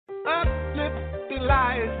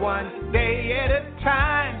lives one day at a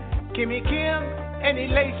time. Kimmy Kim and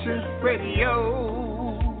Elations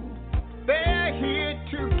Radio. They're here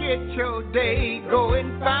to get your day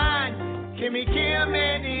going fine. Kimmy Kim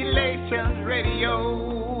and Elations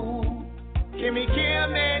Radio. Kimmy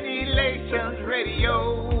Kim and Elations Radio.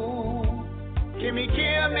 Kimmy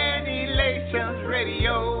Kim and Elations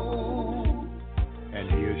Radio. And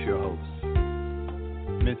here's your host,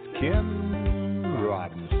 Miss Kim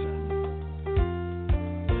Robinson.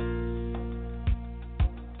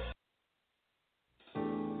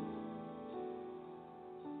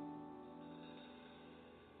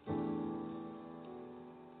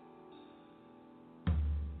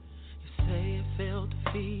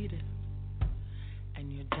 Defeated,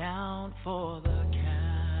 and you're down for the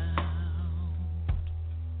count.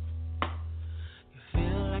 You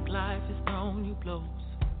feel like life has thrown you blows,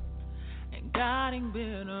 and God ain't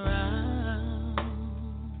been around.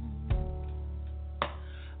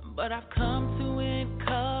 But I've come to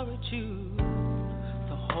encourage you,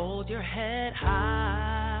 so hold your head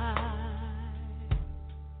high.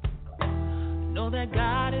 Know that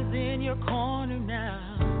God is in your corner now.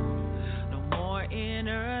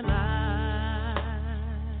 Inner life,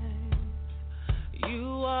 you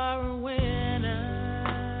are a winner.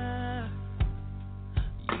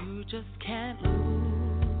 You just can't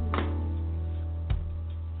lose.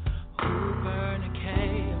 Who burn a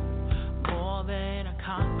KO more than a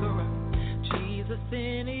conqueror? Jesus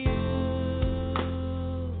in you.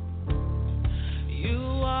 You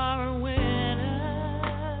are a winner.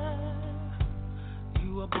 You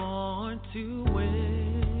were born to win.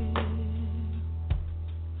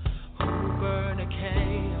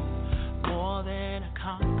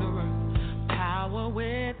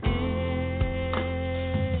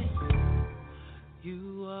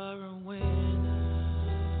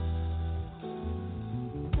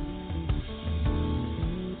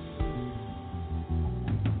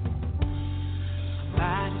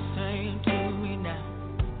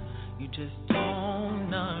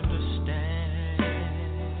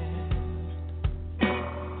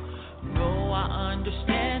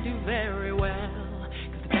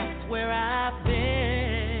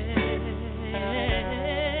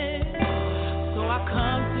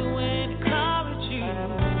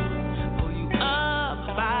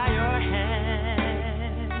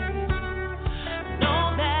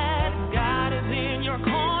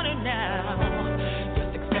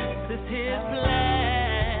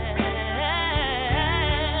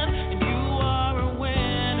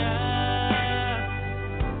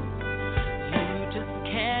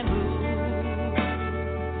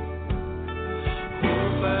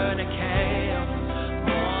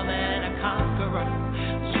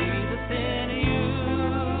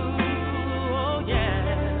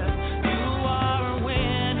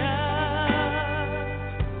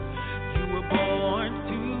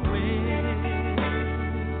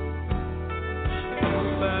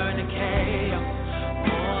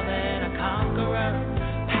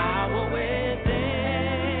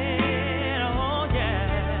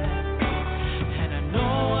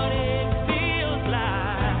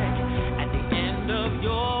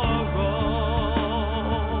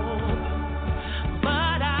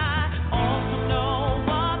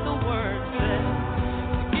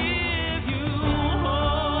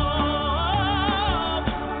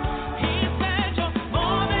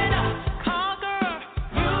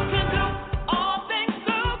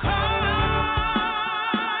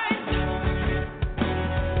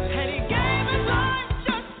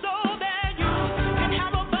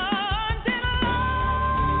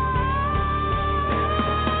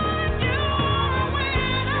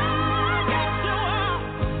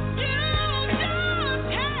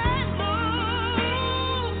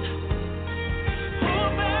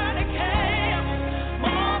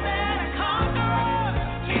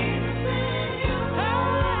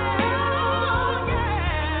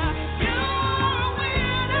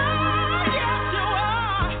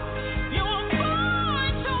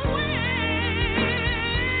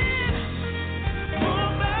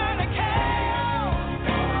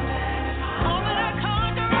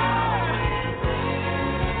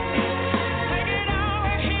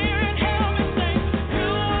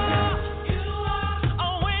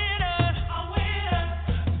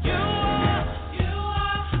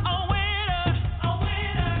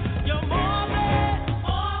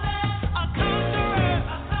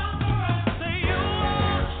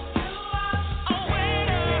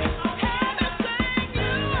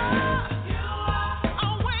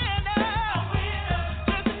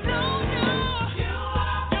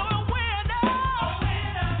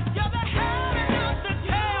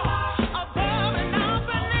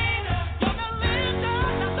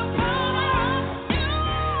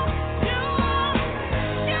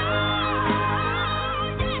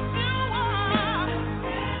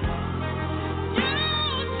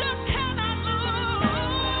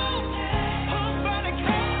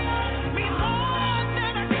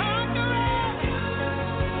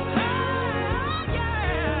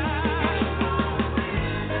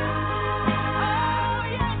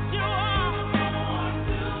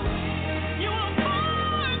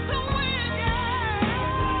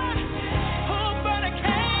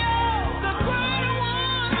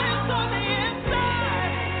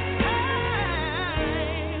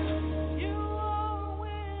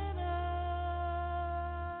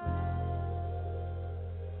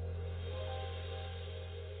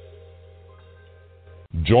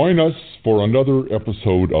 Join us for another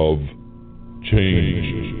episode of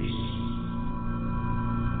Change.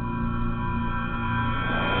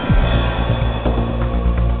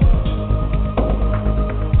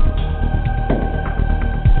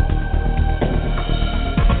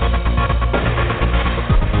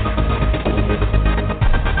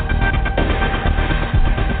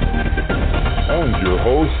 And your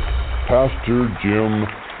host, Pastor Jim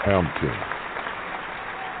Hampton.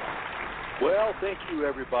 Well, thank you,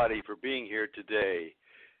 everybody, for being here today.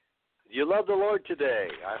 You love the Lord today.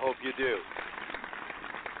 I hope you do.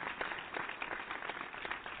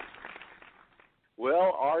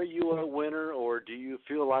 Well, are you a winner, or do you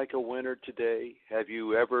feel like a winner today? Have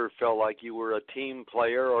you ever felt like you were a team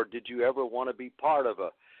player, or did you ever want to be part of a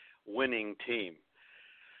winning team?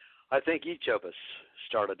 I think each of us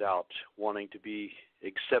started out wanting to be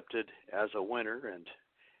accepted as a winner and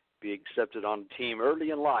be accepted on a team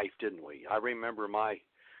early in life, didn't we? I remember my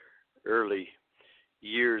early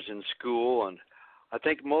years in school, and I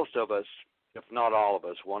think most of us, if not all of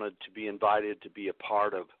us, wanted to be invited to be a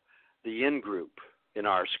part of the in-group in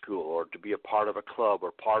our school, or to be a part of a club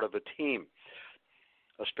or part of a team.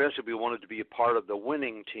 Especially if we wanted to be a part of the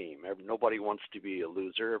winning team. Nobody wants to be a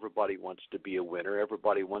loser. Everybody wants to be a winner.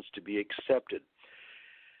 Everybody wants to be accepted.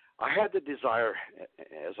 I had the desire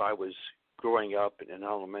as I was growing up in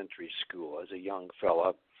elementary school as a young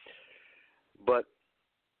fella, but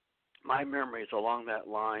my memories along that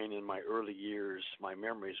line in my early years, my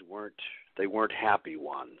memories weren't happy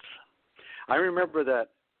ones. I remember that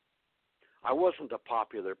I wasn't a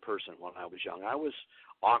popular person when I was young. I was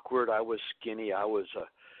awkward. I was skinny. I was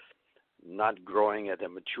not growing at a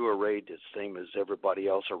mature rate, the same as everybody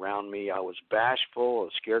else around me. I was bashful,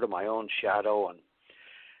 scared of my own shadow, and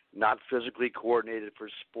not physically coordinated for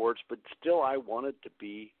sports, but still I wanted to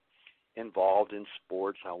be involved in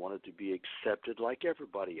sports. I wanted to be accepted like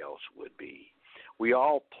everybody else would be. We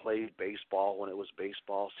all played baseball when it was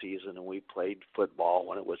baseball season, and we played football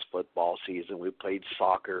when it was football season. We played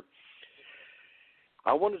soccer.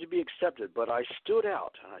 I wanted to be accepted, but I stood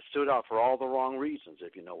out, and I stood out for all the wrong reasons,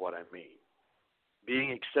 if you know what I mean.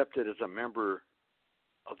 Being accepted as a member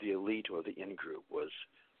of the elite or the in-group was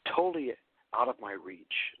totally out of my reach.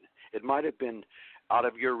 It might have been out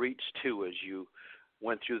of your reach, too, as you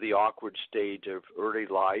went through the awkward stage of early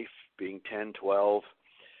life, being 10, 12.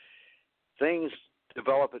 Things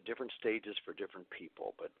develop at different stages for different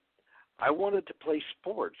people, but I wanted to play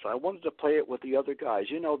sports. I wanted to play it with the other guys,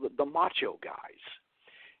 the macho guys.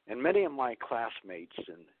 And many of my classmates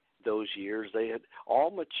in those years, they had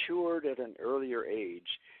all matured at an earlier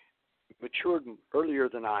age, matured earlier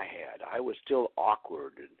than I had. I was still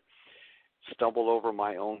awkward and stumbled over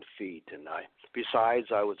my own feet. And besides,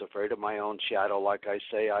 I was afraid of my own shadow. Like I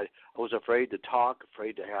say, I was afraid to talk,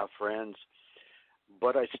 afraid to have friends.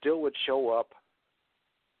 But I still would show up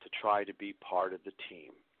to try to be part of the team.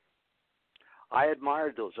 I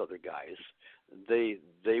admired those other guys.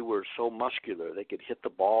 They were so muscular. They could hit the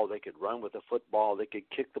ball. They could run with a football. They could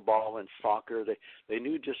kick the ball in soccer. They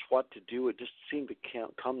knew just what to do. It just seemed to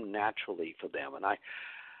come naturally for them. And I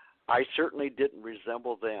certainly didn't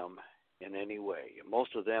resemble them in any way.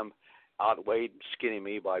 Most of them outweighed skinny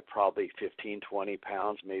me by probably 15, 20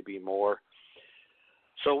 pounds, maybe more.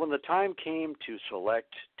 So when the time came to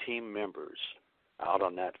select team members out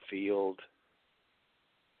on that field,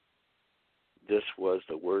 this was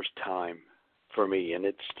the worst time for me, and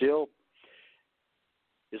it still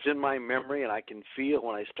is in my memory, and I can feel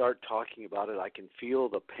when I start talking about it, I can feel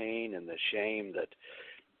the pain and the shame that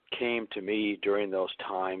came to me during those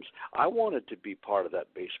times. I wanted to be part of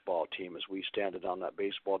that baseball team as we standed on that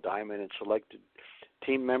baseball diamond and selected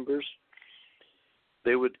team members.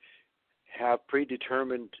 They would have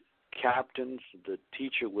predetermined captains. The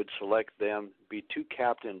teacher would select them, be two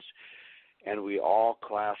captains, and we all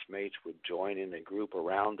classmates would join in a group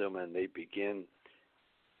around them, and they begin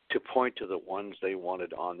to point to the ones they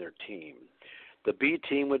wanted on their team. The B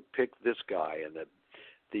team would pick this guy, and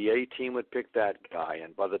the A team would pick that guy.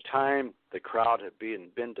 And by the time the crowd had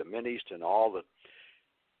been diminished and all the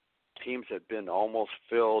teams had been almost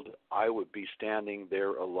filled, I would be standing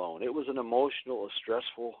there alone. It was an emotional,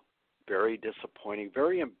 stressful, very disappointing,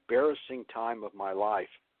 very embarrassing time of my life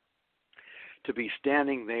to be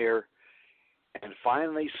standing there and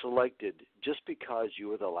finally selected just because you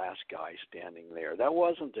were the last guy standing there. That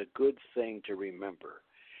wasn't a good thing to remember.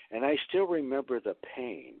 And I still remember the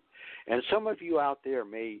pain. And some of you out there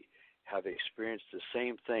may have experienced the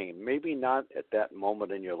same thing, maybe not at that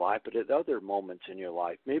moment in your life, but at other moments in your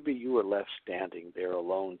life. Maybe you were left standing there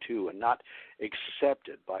alone too and not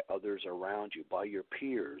accepted by others around you, by your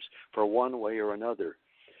peers, for one way or another.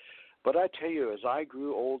 But I tell you, as I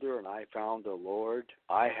grew older and I found the Lord,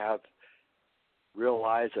 I have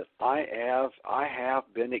realized that I have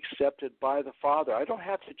been accepted by the Father. I don't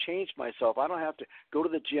have to change myself. I don't have to go to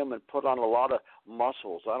the gym and put on a lot of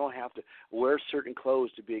muscles. I don't have to wear certain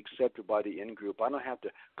clothes to be accepted by the in-group. I don't have to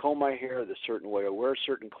comb my hair a certain way or wear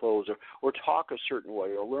certain clothes or talk a certain way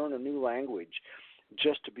or learn a new language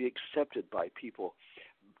just to be accepted by people,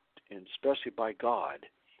 and especially by God.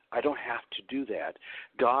 I don't have to do that.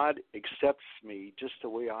 God accepts me just the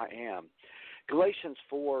way I am. Galatians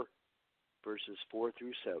 4, verses 4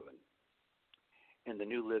 through 7 in the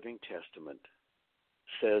New Living Testament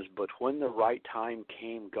says, "But when the right time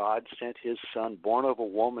came, God sent his Son, born of a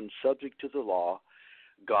woman, subject to the law.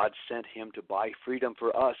 God sent him to buy freedom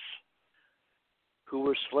for us who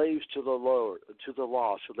were slaves to the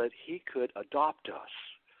law, so that he could adopt us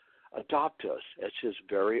as his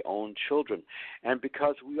very own children. And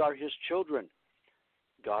because we are his children,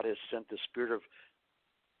 God has sent the Spirit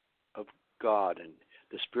of God and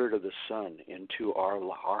the Spirit of the Son into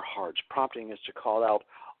our hearts, prompting us to call out,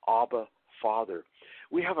 Abba, Father.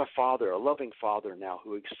 We have a Father, a loving Father now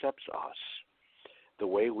who accepts us the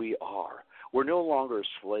way we are. We're no longer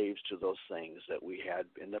slaves to those things that we had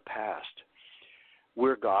in the past.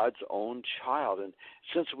 We're God's own child, and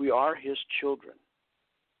since we are his children,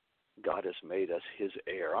 God has made us his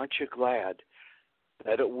heir. Aren't you glad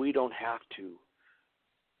that we don't have to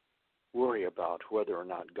worry about whether or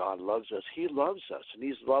not God loves us? He loves us, and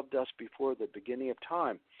he's loved us before the beginning of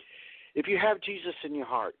time. If you have Jesus in your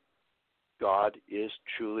heart, God is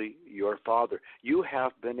truly your Father. You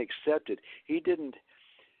have been accepted. He didn't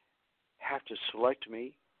have to select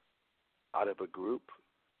me out of a group.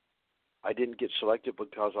 I didn't get selected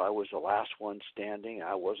because I was the last one standing.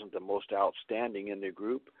 I wasn't the most outstanding in the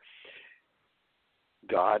group.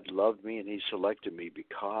 God loved me, and he selected me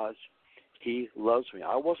because he loves me.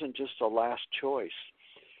 I wasn't just the last choice.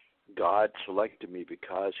 God selected me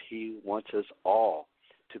because he wants us all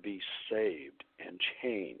to be saved and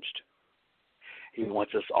changed. He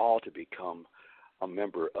wants us all to become a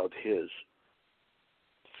member of his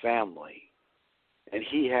family. And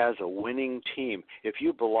he has a winning team. If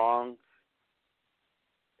you belong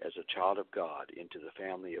as a child of God into the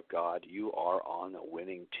family of God, you are on a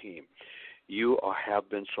winning team. You have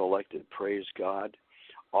been selected. Praise God.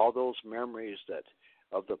 All those memories that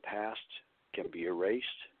of the past can be erased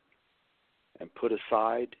and put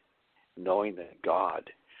aside, knowing that God,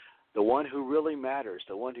 the one who really matters,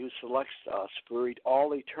 the one who selects us for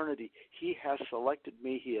all eternity, he has selected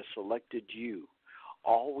me, he has selected you.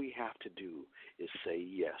 All we have to do is say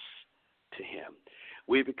yes to him.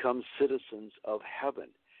 We become citizens of heaven.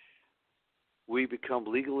 We become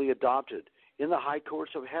legally adopted in the high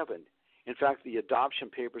courts of heaven. In fact, the adoption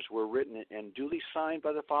papers were written and duly signed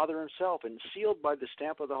by the Father himself and sealed by the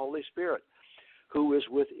stamp of the Holy Spirit, who is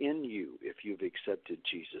within you if you've accepted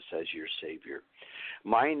Jesus as your Savior.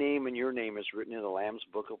 My name and your name is written in the Lamb's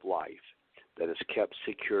Book of Life that is kept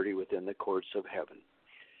securely within the courts of heaven.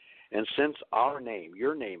 And since our name,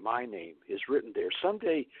 your name, my name, is written there,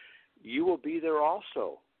 someday you will be there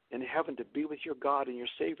also in heaven to be with your God and your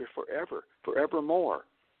Savior forever, forevermore.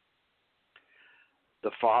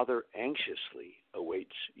 The Father anxiously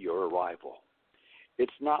awaits your arrival.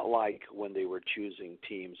 It's not like when they were choosing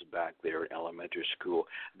teams back there in elementary school.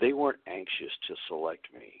 They weren't anxious to select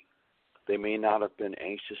me. They may not have been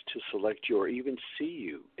anxious to select you or even see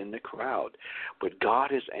you in the crowd. But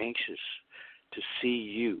God is anxious to see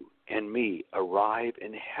you and me arrive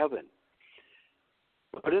in heaven.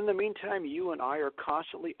 But in the meantime, you and I are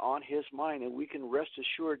constantly on his mind, and we can rest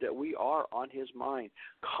assured that we are on his mind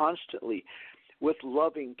constantly with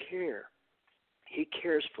loving care. He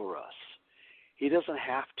cares for us. He doesn't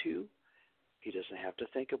have to. He doesn't have to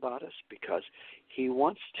think about us because he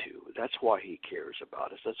wants to. That's why he cares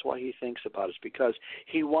about us. That's why he thinks about us, because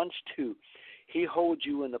he wants to. He holds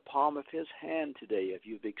you in the palm of his hand today if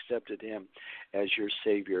you've accepted him as your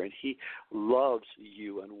Savior, and he loves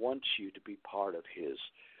you and wants you to be part of his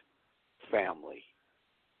family.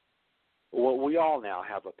 Well, we all now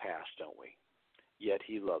have a past, don't we? Yet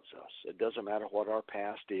he loves us. It doesn't matter what our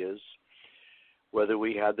past is, whether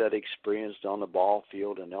we had that experience on the ball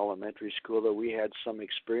field in elementary school, or we had some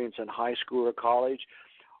experience in high school or college,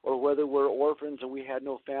 or whether we're orphans and we had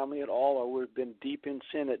no family at all, or we've been deep in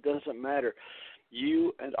sin. It doesn't matter.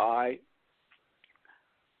 You and I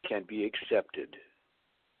can be accepted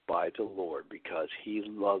by the Lord because he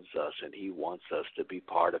loves us and he wants us to be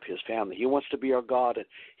part of his family. He wants to be our God, and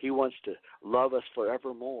he wants to love us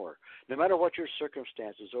forevermore. No matter what your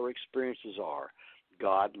circumstances or experiences are,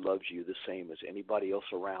 God loves you the same as anybody else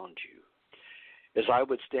around you. As I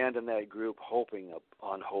would stand in that group hoping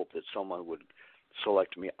on hope that someone would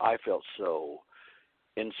select me, I felt so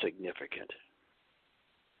insignificant.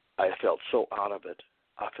 I felt so out of it.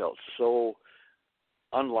 I felt so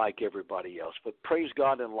unlike everybody else. But praise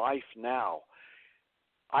God, in life now,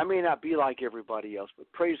 I may not be like everybody else,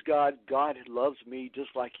 but praise God, God loves me just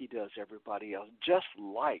like he does everybody else, just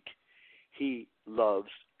like he loves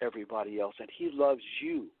everybody else. And he loves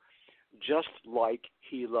you just like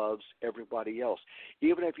he loves everybody else.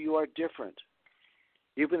 Even if you are different,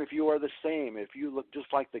 even if you are the same, if you look just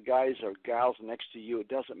like the guys or gals next to you, it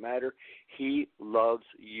doesn't matter. He loves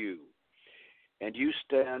you. And you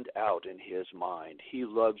stand out in his mind. He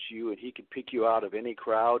loves you, and he can pick you out of any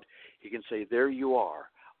crowd. He can say, there you are.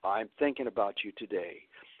 I'm thinking about you today.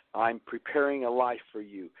 I'm preparing a life for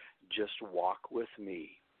you. Just walk with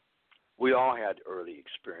me. We all had early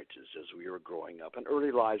experiences as we were growing up. In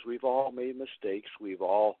early lives, we've all made mistakes. We've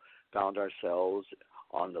all found ourselves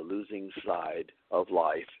on the losing side of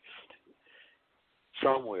life.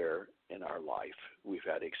 Somewhere in our life, we've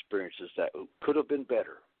had experiences that could have been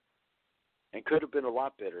better and could have been a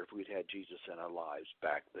lot better if we'd had Jesus in our lives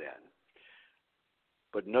back then.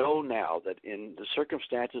 But know now that in the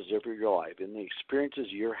circumstances of your life, in the experiences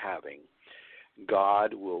you're having,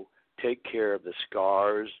 God will take care of the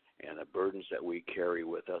scars and the burdens that we carry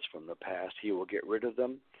with us from the past. He will get rid of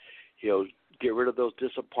them. He'll get rid of those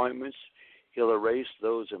disappointments. He'll erase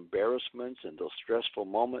those embarrassments and those stressful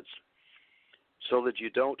moments so that you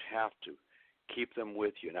don't have to keep them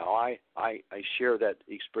with you. Now, I share that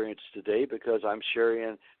experience today because I'm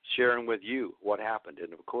sharing with you what happened.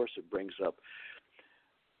 And, of course, it brings up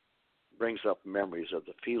memories of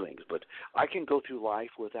the feelings. But I can go through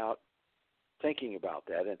life without thinking about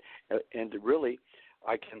that. And really,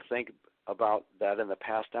 I can think about that in the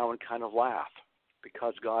past now and kind of laugh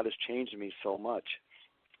because God has changed me so much.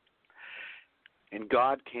 And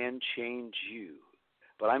God can change you.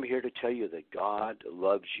 But I'm here to tell you that God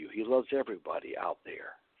loves you. He loves everybody out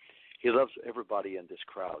there. He loves everybody in this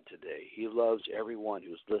crowd today. He loves everyone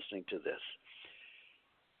who's listening to this.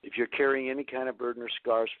 If you're carrying any kind of burden or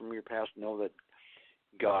scars from your past, know that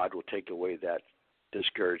God will take away that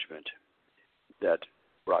discouragement that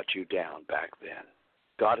brought you down back then.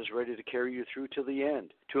 God is ready to carry you through to the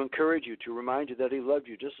end, to encourage you, to remind you that he loved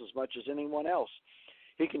you just as much as anyone else.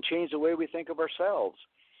 He can change the way we think of ourselves.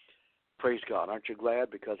 Praise God. Aren't you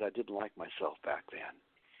glad? Because I didn't like myself back then.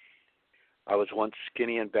 I was once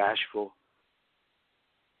skinny and bashful.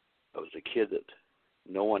 I was a kid that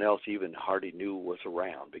no one else even hardly knew was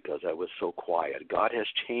around because I was so quiet. God has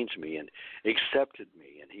changed me and accepted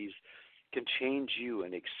me, and he can change you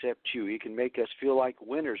and accept you. He can make us feel like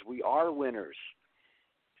winners. We are winners.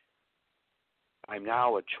 I'm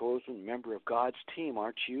now a chosen member of God's team,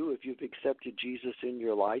 aren't you, if you've accepted Jesus in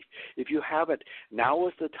your life? If you haven't, now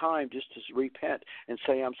is the time just to repent and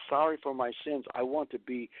say, I'm sorry for my sins. I want to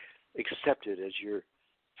be accepted as your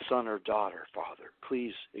son or daughter, Father.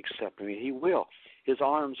 Please accept me. He will. His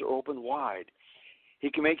arms are open wide. He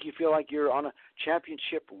can make you feel like you're on a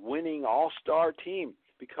championship-winning all-star team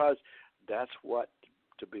because that's what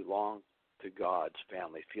to belong to God's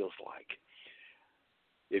family feels like.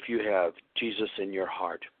 If you have Jesus in your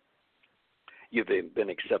heart, you've been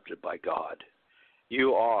accepted by God.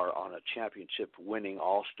 You are on a championship-winning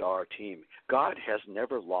all-star team. God has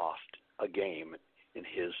never lost a game in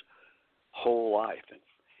his whole life. And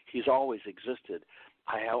he's always existed.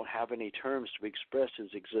 I don't have any terms to express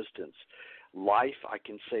his existence. Life, I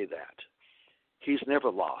can say that. He's never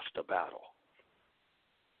lost a battle.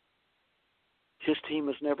 His team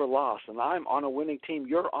has never lost, and I'm on a winning team.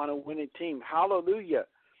 You're on a winning team. Hallelujah.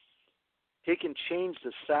 He can change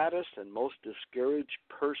the saddest and most discouraged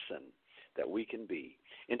person that we can be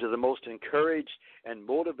into the most encouraged and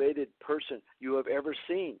motivated person you have ever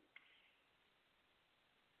seen.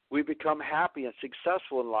 We become happy and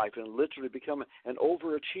successful in life and literally become an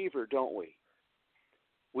overachiever, don't we?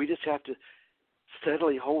 We just have to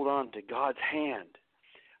steadily hold on to God's hand.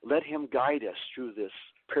 Let him guide us through this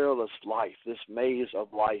perilous life, this maze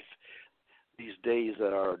of life, these days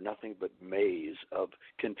that are nothing but maze of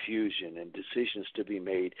confusion and decisions to be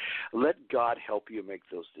made. Let God help you make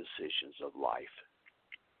those decisions of life.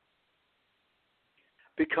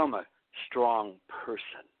 Become a strong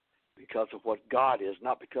person because of what God is,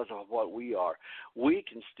 not because of what we are. We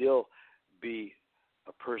can still be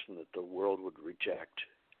a person that the world would reject,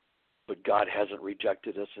 but God hasn't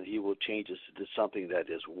rejected us, and he will change us into something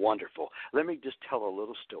that is wonderful. Let me just tell a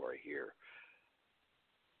little story here.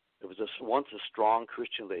 There was once a strong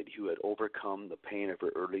Christian lady who had overcome the pain of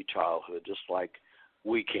her early childhood just like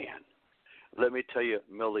we can. Let me tell you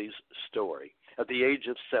Millie's story. At the age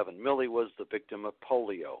of 7, Millie was the victim of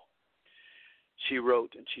polio. She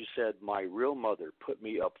wrote and she said, "My real mother put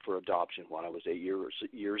me up for adoption when I was 8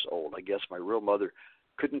 years old. I guess my real mother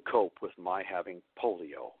couldn't cope with my having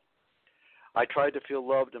polio. I tried to feel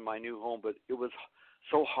loved in my new home, but it was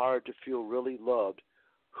so hard to feel really loved.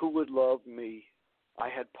 Who would love me? I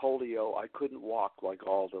had polio. I couldn't walk like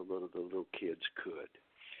all the little kids could."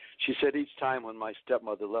 She said each time when my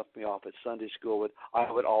stepmother left me off at Sunday school,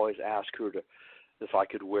 I would always ask her if I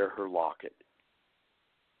could wear her locket.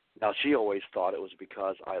 Now, she always thought it was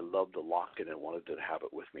because I loved the locket and wanted to have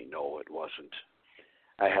it with me. No, it wasn't.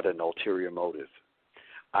 I had an ulterior motive.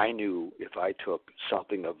 I knew if I took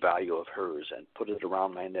something of value of hers and put it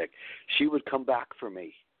around my neck, she would come back for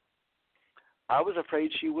me. I was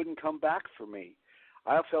afraid she wouldn't come back for me.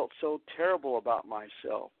 I felt so terrible about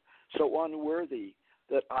myself, so unworthy,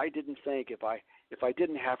 that I didn't think if I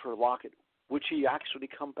didn't have her locket, would she actually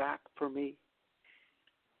come back for me?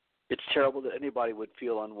 It's terrible that anybody would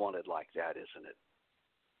feel unwanted like that, isn't it?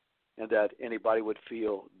 And that anybody would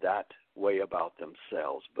feel that way about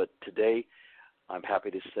themselves. But today, I'm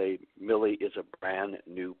happy to say Millie is a brand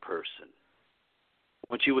new person.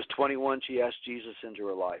 When she was 21, she asked Jesus into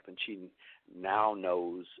her life, and she now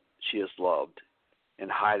knows she is loved and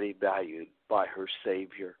highly valued by her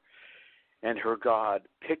Savior. And her God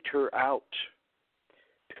picked her out.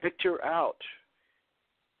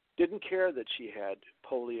 Didn't care that she had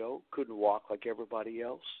polio, couldn't walk like everybody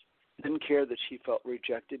else. Didn't care that she felt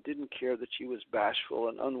rejected. Didn't care that she was bashful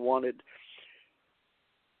and unwanted.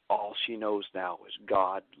 All she knows now is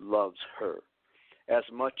God loves her as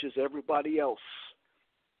much as everybody else.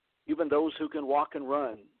 Even those who can walk and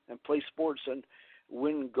run and play sports and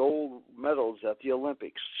win gold medals at the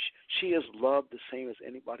Olympics. She is loved the same as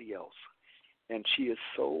anybody else. And she is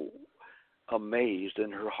so amazed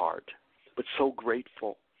in her heart, but so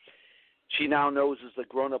grateful. She now knows as a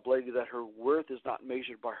grown-up lady that her worth is not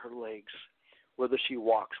measured by her legs, whether she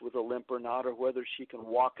walks with a limp or not, or whether she can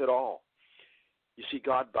walk at all. You see,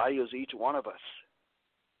 God values each one of us.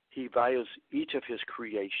 He values each of his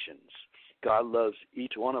creations. God loves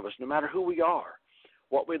each one of us, no matter who we are,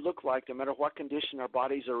 what we look like, no matter what condition our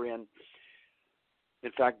bodies are in.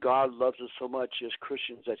 In fact, God loves us so much as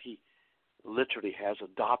Christians that he literally has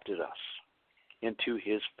adopted us into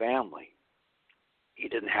his family. He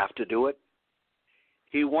didn't have to do it.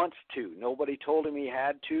 He wants to. Nobody told him he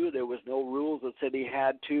had to. There was no rules that said he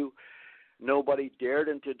had to. Nobody dared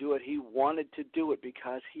him to do it. He wanted to do it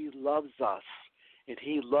because he loves us, and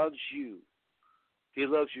he loves you. He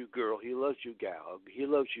loves you, girl. He loves you, gal. He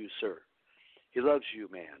loves you, sir. He loves you,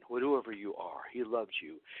 man, whoever you are. He loves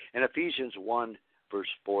you. And Ephesians 1, verse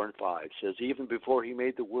 4 and 5 says, "Even before he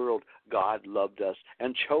made the world, God loved us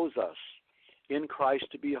and chose us in Christ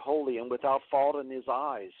to be holy and without fault in his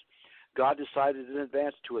eyes. God decided in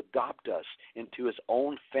advance to adopt us into his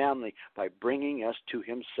own family by bringing us to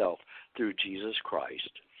himself through Jesus Christ.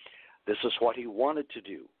 This is what he wanted to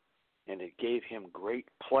do, and it gave him great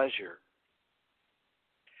pleasure.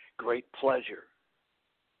 Great pleasure.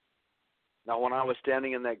 Now, when I was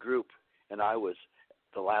standing in that group, and I was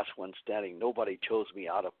the last one standing, nobody chose me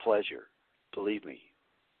out of pleasure. Believe me.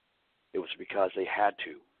 It was because they had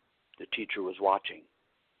to. The teacher was watching.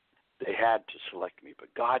 They had to select me,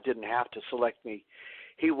 but God didn't have to select me.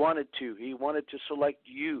 He wanted to. He wanted to select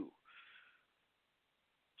you,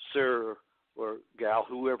 sir or gal,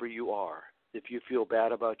 whoever you are. If you feel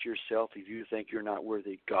bad about yourself, if you think you're not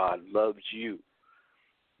worthy, God loves you.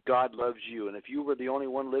 God loves you. And if you were the only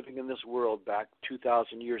one living in this world back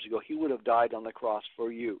 2,000 years ago, he would have died on the cross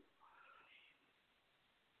for you.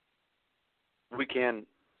 We can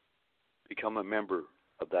become a member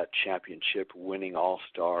of that championship winning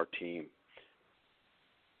all-star team.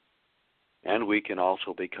 And we can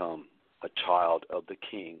also become a child of the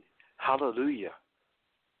King. Hallelujah.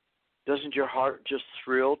 Doesn't your heart just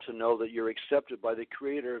thrill to know that you're accepted by the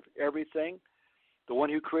Creator of everything? The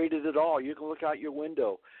one who created it all. You can look out your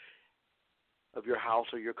window of your house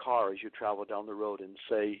or your car as you travel down the road and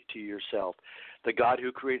say to yourself, the God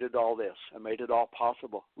who created all this and made it all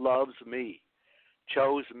possible loves me,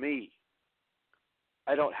 chose me.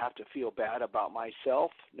 I don't have to feel bad about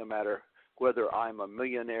myself, no matter whether I'm a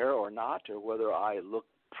millionaire or not, or whether I look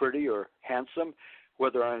pretty or handsome,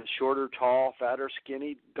 whether I'm short or tall, fat or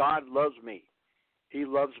skinny. God loves me. He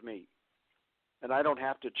loves me. And I don't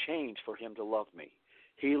have to change for him to love me.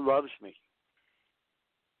 He loves me.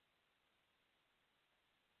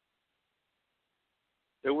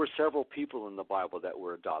 There were several people in the Bible that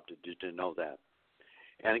were adopted. Did you know that?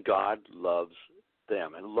 And God loves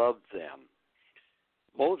them and loved them.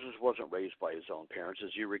 Moses wasn't raised by his own parents,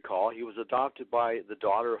 as you recall. He was adopted by the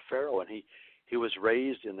daughter of Pharaoh, and he He was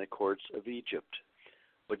raised in the courts of Egypt,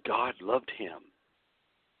 but God loved him,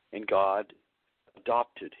 and God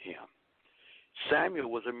adopted him. Samuel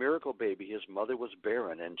was a miracle baby. His mother was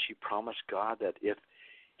barren, and she promised God that if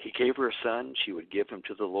he gave her a son, she would give him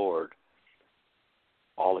to the Lord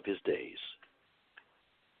all of his days.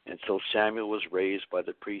 And so Samuel was raised by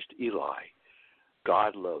the priest Eli.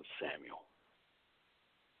 God loved Samuel.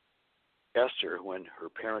 Esther, when her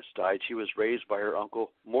parents died, she was raised by her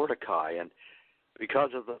uncle Mordecai, and because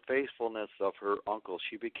of the faithfulness of her uncle,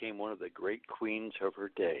 she became one of the great queens of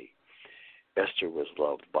her day. Esther was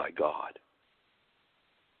loved by God.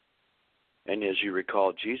 And as you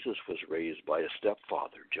recall, Jesus was raised by a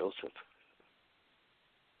stepfather, Joseph.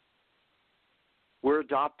 We're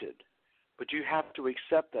adopted, but you have to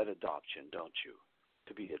accept that adoption, don't you,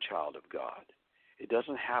 to be a child of God. It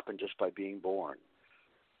doesn't happen just by being born.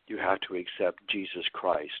 You have to accept Jesus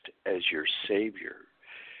Christ as your Savior.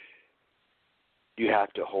 You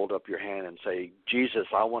have to hold up your hand and say, Jesus,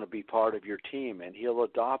 I want to be part of your team, and he'll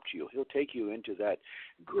adopt you. He'll take you into that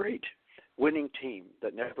great winning team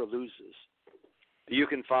that never loses. You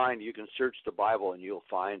can search the Bible and you'll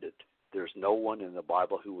find it. There's no one in the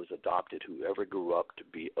Bible who was adopted who ever grew up to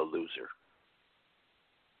be a loser.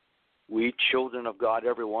 We children of God,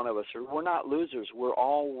 every one of us, we're not losers. We're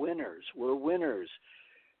all winners. We're winners,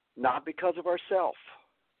 not because of ourselves.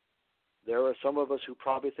 There are some of us who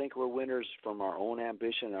probably think we're winners from our own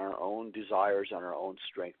ambition, our own desires, and our own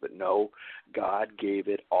strength. But no, God gave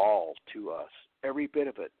it all to us, every bit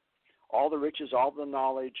of it. All the riches, all the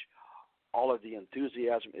knowledge, all of the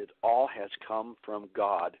enthusiasm, it all has come from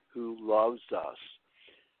God who loves us.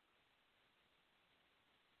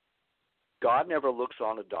 God never looks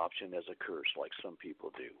on adoption as a curse like some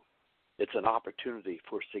people do. It's an opportunity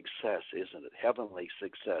for success, isn't it? Heavenly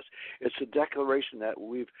success. It's a declaration that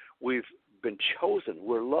we've been chosen,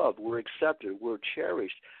 we're loved, we're accepted, we're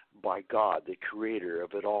cherished by God, the creator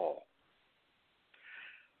of it all.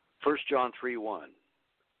 1 John 3:1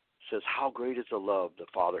 says, how great is the love the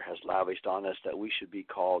Father has lavished on us that we should be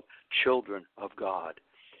called children of God.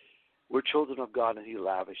 We're children of God, and he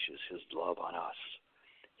lavishes his love on us.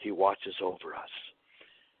 He watches over us.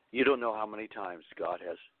 You don't know how many times God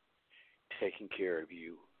has taken care of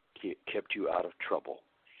you, kept you out of trouble,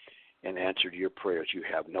 and answered your prayers. You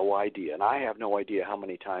have no idea. And I have no idea how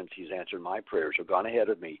many times he's answered my prayers or gone ahead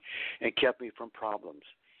of me and kept me from problems.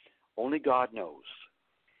 Only God knows.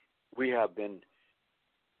 We have been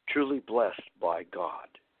truly blessed by God.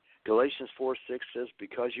 Galatians 4:6 says,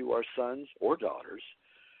 because you are sons or daughters,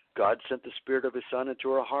 God sent the Spirit of his Son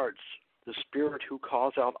into our hearts, the Spirit who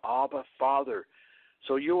calls out, Abba, Father.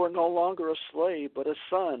 So you are no longer a slave, but a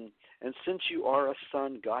son. And since you are a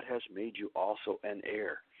son, God has made you also an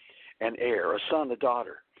heir, a son, a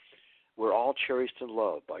daughter. We're all cherished and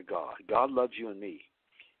loved by God. God loves you and me,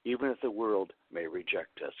 even if the world may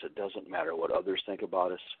reject us. It doesn't matter what others think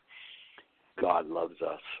about us. God loves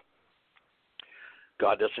us.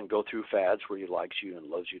 God doesn't go through fads where he likes you and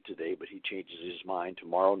loves you today, but he changes his mind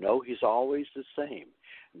tomorrow. No, he's always the same,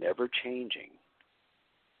 never changing.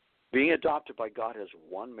 Being adopted by God has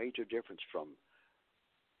one major difference from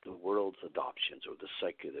the world's adoptions or the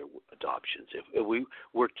secular adoptions. If we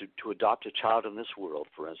were to adopt a child in this world,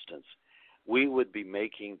 for instance, we would be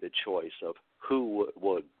making the choice of who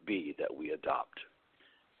would be that we adopt.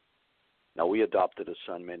 Now, we adopted a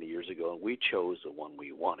son many years ago, and we chose the one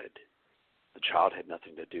we wanted. The child had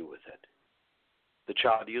nothing to do with it. The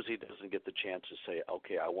child usually doesn't get the chance to say,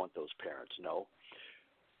 okay, I want those parents. No.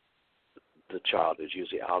 The child is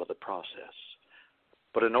usually out of the process.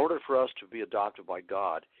 But in order for us to be adopted by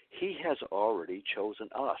God, he has already chosen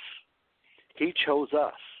us. He chose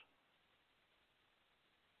us.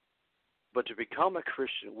 But to become a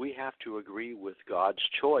Christian, we have to agree with God's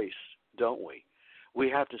choice, don't we? We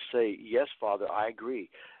have to say, yes, Father, I agree.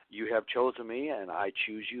 You have chosen me, and I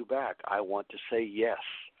choose you back. I want to say yes.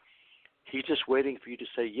 He's just waiting for you to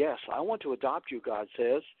say yes. I want to adopt you, God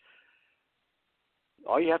says.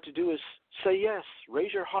 All you have to do is say yes.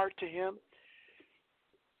 Raise your heart to him.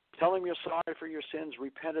 Tell him you're sorry for your sins.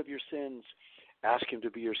 Repent of your sins. Ask him to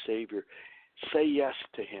be your Savior. Say yes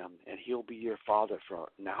to him, and he'll be your Father from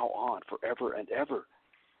now on, forever and ever.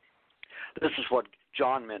 This is what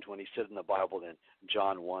John meant when he said in the Bible in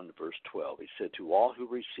John 1, verse 12. He said, to all who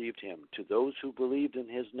received him, to those who believed in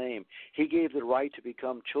his name, he gave the right to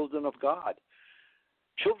become children of God.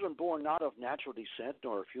 Children born not of natural descent,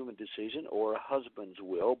 nor of human decision, or a husband's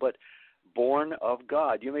will, but born of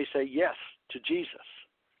God. You may say yes to Jesus.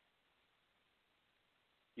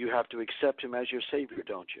 You have to accept him as your Savior,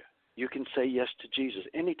 don't you? You can say yes to Jesus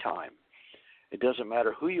anytime. It doesn't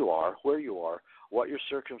matter who you are, where you are, what your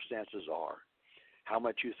circumstances are. how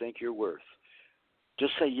much you think you're worth.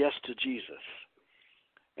 Just say yes to Jesus,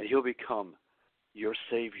 and he'll become your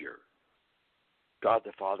Savior. God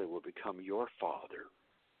the Father will become your Father.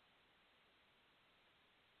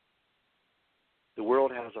 The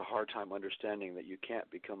world has a hard time understanding that you can't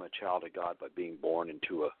become a child of God by being born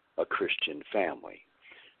into a Christian family.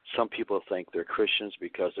 Some people think they're Christians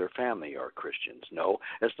because their family are Christians. No,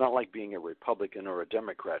 it's not like being a Republican or a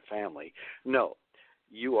Democrat family. No,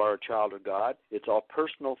 you are a child of God. It's a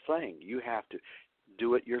personal thing. You have to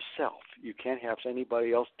do it yourself. You can't have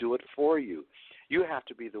anybody else do it for you. You have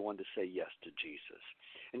to be the one to say yes to Jesus.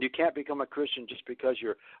 And you can't become a Christian just because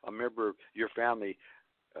you're a member of your family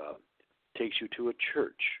takes you to a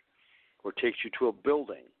church or takes you to a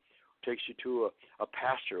building, takes you to a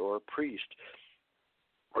pastor or a priest,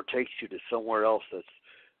 or takes you to somewhere else that's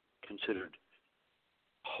considered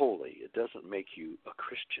holy. It doesn't make you a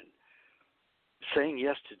Christian. Saying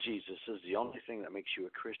yes to Jesus is the only thing that makes you a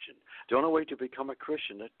Christian. The only way to become a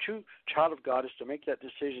Christian, a true child of God, is to make that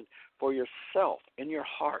decision for yourself in your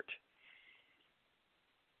heart.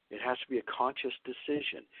 It has to be a conscious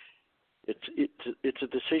decision. It's a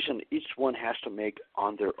decision each one has to make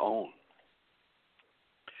on their own.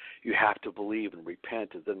 You have to believe and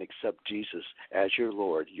repent and then accept Jesus as your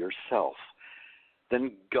Lord yourself.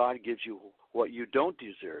 Then God gives you what you don't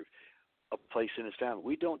deserve, a place in his family.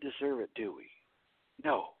 We don't deserve it, do we?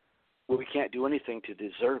 No. We can't do anything to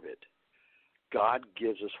deserve it. God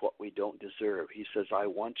gives us what we don't deserve. He says, I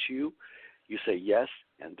want you. You say yes,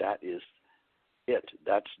 and that is it.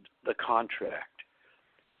 That's the contract.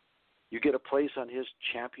 You get a place on his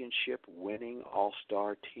championship winning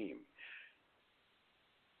all-star team.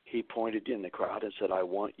 He pointed in the crowd and said, I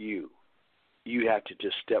want you. You have to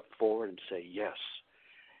just step forward and say yes,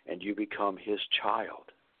 and you become his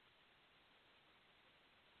child.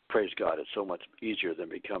 Praise God, it's so much easier than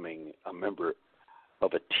becoming a member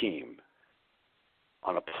of a team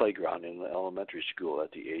on a playground in the elementary school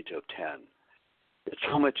at the age of 10. It's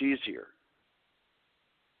so much easier.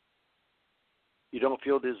 You don't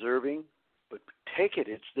feel deserving, but take it.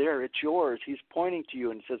 It's there. It's yours. He's pointing to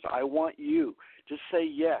you and says, I want you. Just say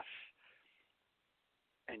yes,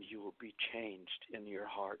 and you will be changed in your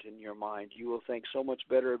heart, in your mind. You will think so much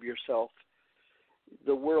better of yourself.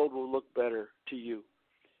 The world will look better to you.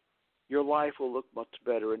 Your life will look much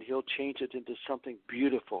better, and he'll change it into something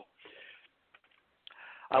beautiful.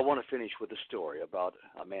 I want to finish with a story about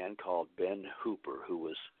a man called Ben Hooper,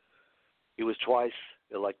 he was twice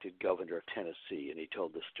elected governor of Tennessee, and he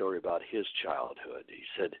told the story about his childhood.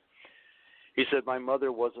 He said, my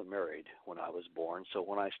mother wasn't married when I was born, so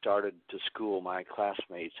when I started to school, my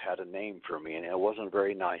classmates had a name for me, and it wasn't a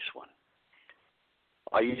very nice one.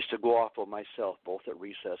 I used to go off on myself both at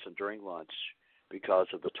recess and during lunch because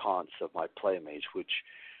of the taunts of my playmates, which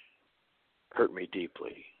hurt me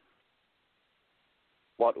deeply.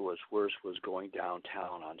 What was worse was going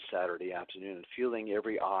downtown on Saturday afternoon and feeling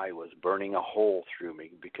every eye was burning a hole through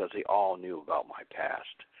me because they all knew about my past.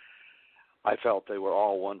 I felt they were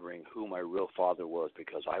all wondering who my real father was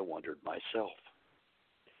because I wondered myself.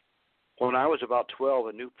 When I was about 12,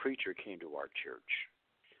 a new preacher came to our church.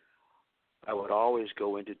 I would always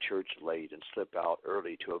go into church late and slip out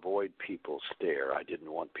early to avoid people's stare. I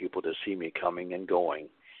didn't want people to see me coming and going,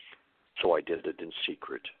 so I did it in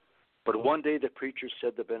secret. But one day the preacher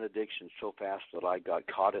said the benediction so fast that I got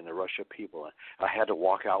caught in a rush of people. I had to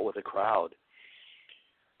walk out with a crowd.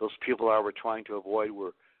 Those people I were trying to avoid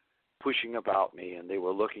were pushing about me, and they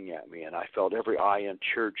were looking at me, and I felt every eye in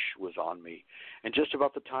church was on me. And just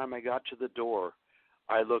about the time I got to the door,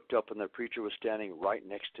 I looked up, and the preacher was standing right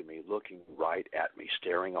next to me, looking right at me,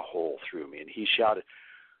 staring a hole through me. And he shouted,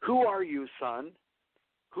 "Who are you, son?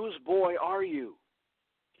 Whose boy are you?"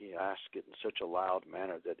 He asked it in such a loud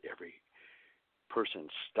manner that every person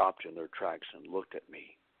stopped in their tracks and looked at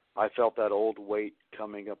me. I felt that old weight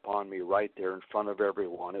coming upon me right there in front of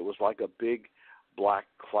everyone. It was like a big black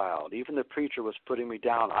cloud. Even the preacher was putting me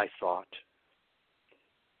down, I thought.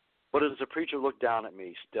 But as the preacher looked down at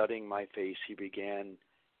me, studying my face, he began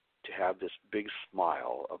to have this big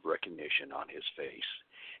smile of recognition on his face.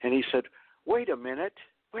 And he said, wait a minute.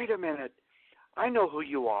 I know who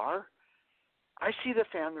you are. I see the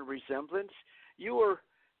family resemblance. You're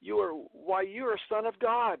a son of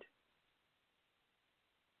God.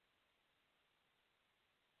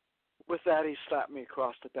 With that, he slapped me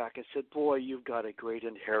across the back and said, boy, you've got a great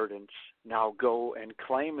inheritance. Now go and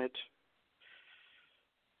claim it.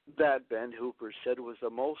 That, Ben Hooper said, was the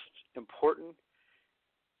most important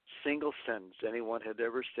single sentence anyone had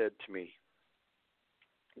ever said to me.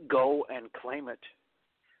 Go and claim it.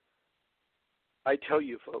 I tell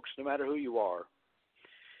you, folks, no matter who you are,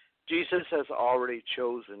 Jesus has already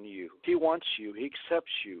chosen you. He wants you. He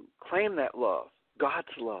accepts you. Claim that love, God's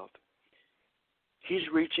love. He's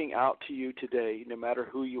reaching out to you today, no matter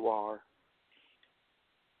who you are.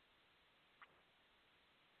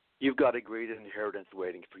 You've got a great inheritance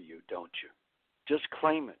waiting for you, don't you? Just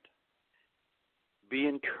claim it. Be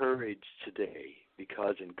encouraged today,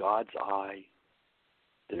 because in God's eye,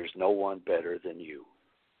 there's no one better than you.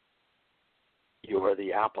 You are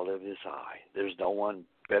the apple of His eye. There's no one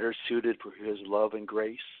better suited for His love and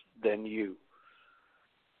grace than you.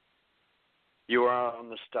 You are on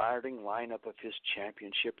the starting lineup of His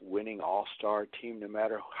championship-winning all-star team, no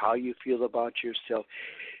matter how you feel about yourself.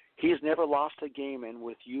 He's never lost a game, and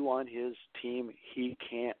with you on His team, He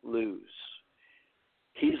can't lose.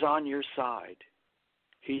 He's on your side.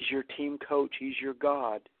 He's your team coach. He's your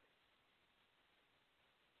God.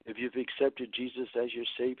 If you've accepted Jesus as your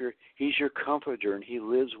Savior, He's your comforter, and He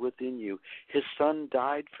lives within you. His Son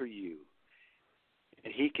died for you,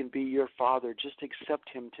 and He can be your Father. Just accept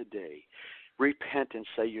Him today. Repent and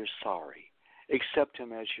say you're sorry. Accept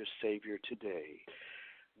Him as your Savior today.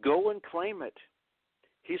 Go and claim it.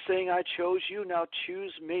 He's saying, I chose you, now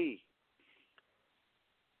choose me.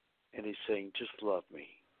 And He's saying, just love me.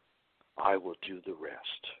 I will do the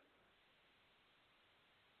rest.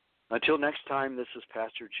 Until next time, this is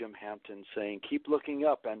Pastor Jim Hampton saying, keep looking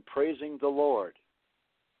up and praising the Lord.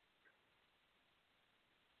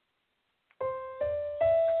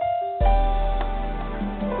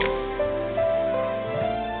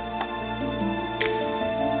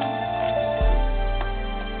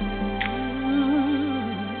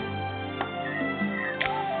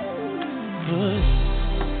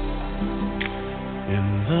 In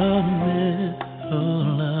the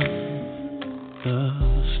middle of the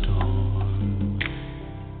storm,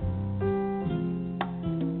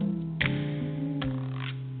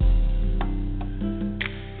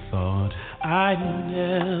 thought I'd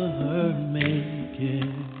never make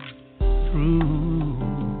it through.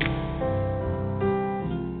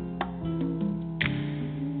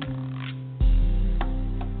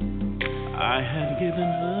 I had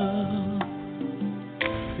given up,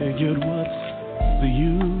 figured what's the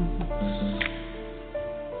use?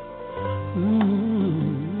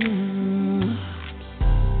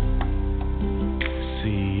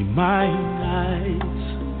 See, my nights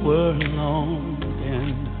were long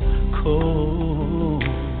and cold.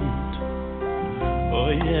 Oh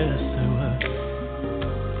yes, they were.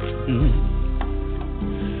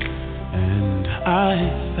 And I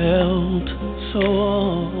felt so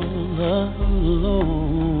all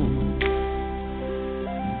alone.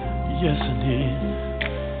 Yes, I did.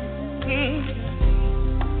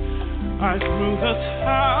 I threw the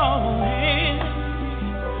towel in.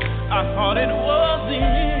 I thought it was the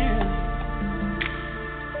end,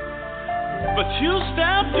 but you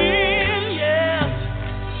stepped in, yes.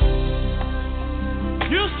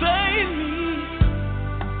 You saved me.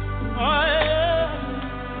 Oh, yeah.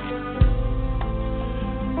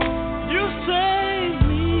 You saved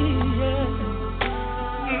me, yeah.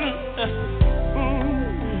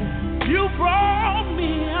 You brought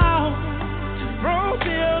me out, broke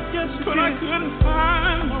me up just when I couldn't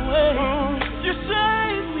find my way. You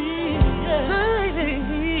saved me, yeah.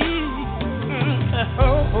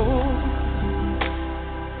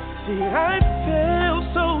 See, I